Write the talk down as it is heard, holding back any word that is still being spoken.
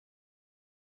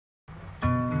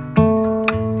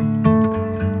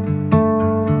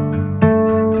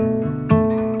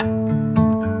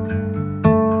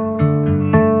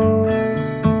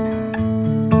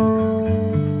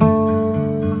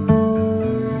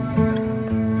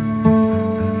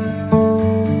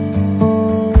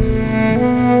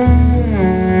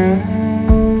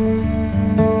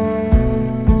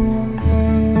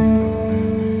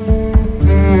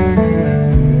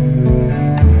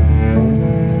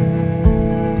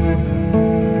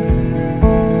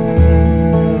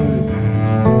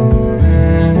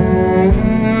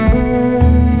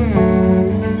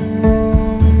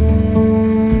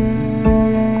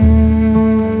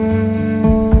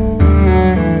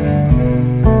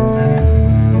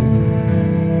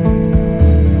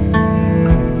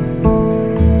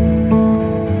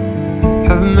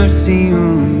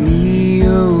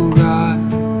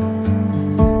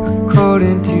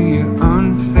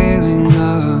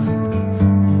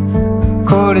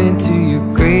according to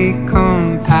your great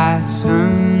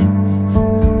compassion.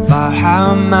 Lord,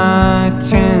 how my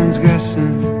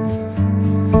transgressions,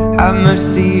 have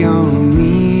mercy on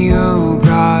me, O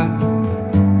God,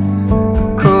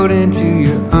 according to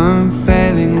your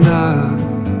unfailing love,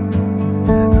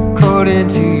 according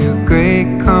to your great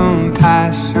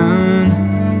compassion.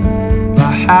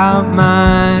 Lord, how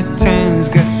my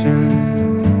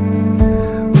transgressions,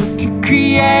 would you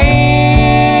create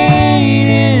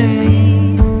in me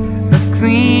a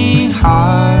clean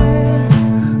heart,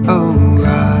 oh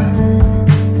God,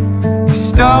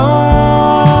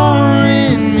 restore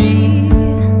in me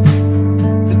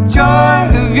the joy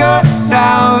of your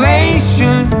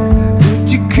salvation.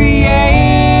 Would you create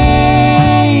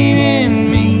in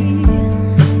me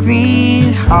a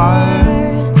clean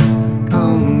heart,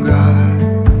 oh God,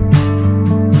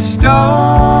 restore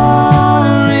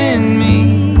in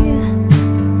me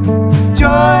the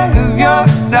joy of your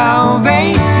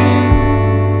salvation.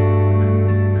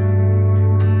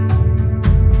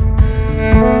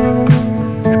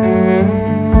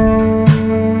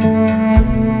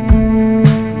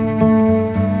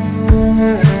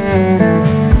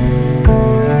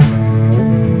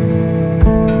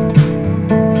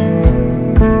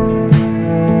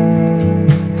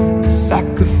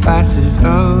 Sacrifices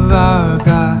of our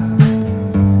God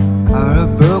are a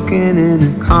broken and a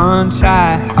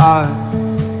contrite heart.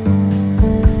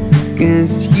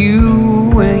 Against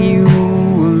you and you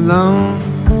alone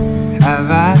have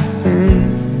I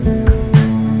sinned.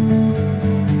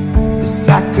 The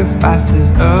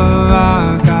sacrifices of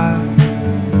our God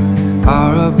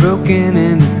are a broken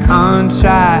and a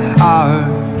contrite heart.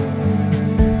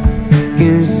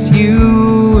 Against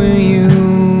you and you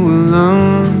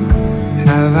alone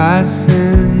have I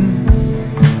sinned.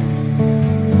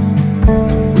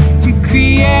 Would you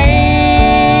create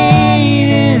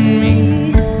in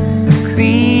me a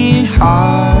clean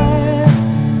heart,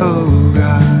 oh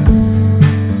God,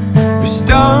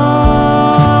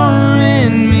 restore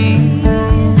in me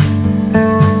the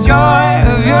joy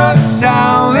of your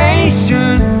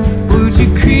salvation. Would you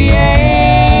create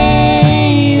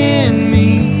in me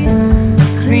a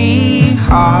clean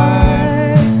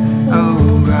heart,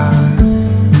 oh God,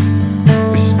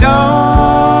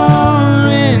 restore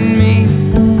in me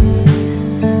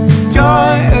the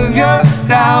joy of your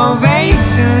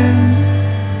salvation.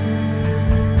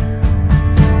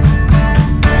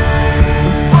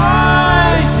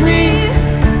 Wash me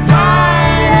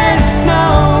white as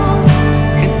snow,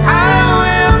 and I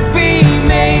will be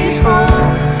made whole.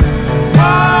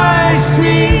 Wash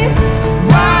me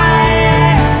white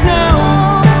as snow,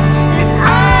 and I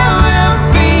will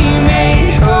be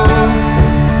made whole.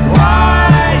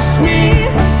 Wash me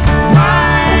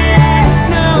white as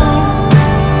snow,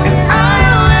 and I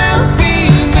will be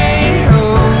made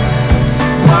whole.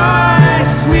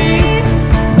 Wash me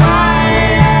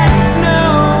white as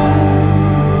snow.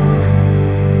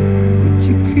 Would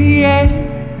you create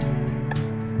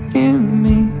in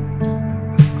me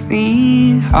a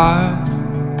clean heart,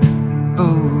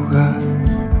 oh God,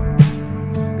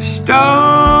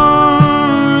 restore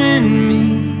in me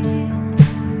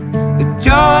the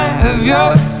joy of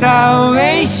your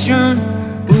salvation.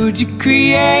 Would you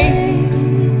create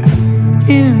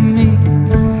in me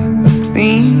a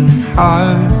clean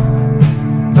heart,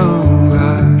 oh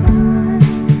God,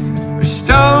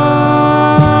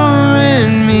 restore in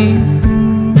me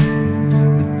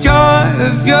the joy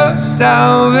of your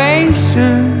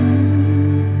salvation.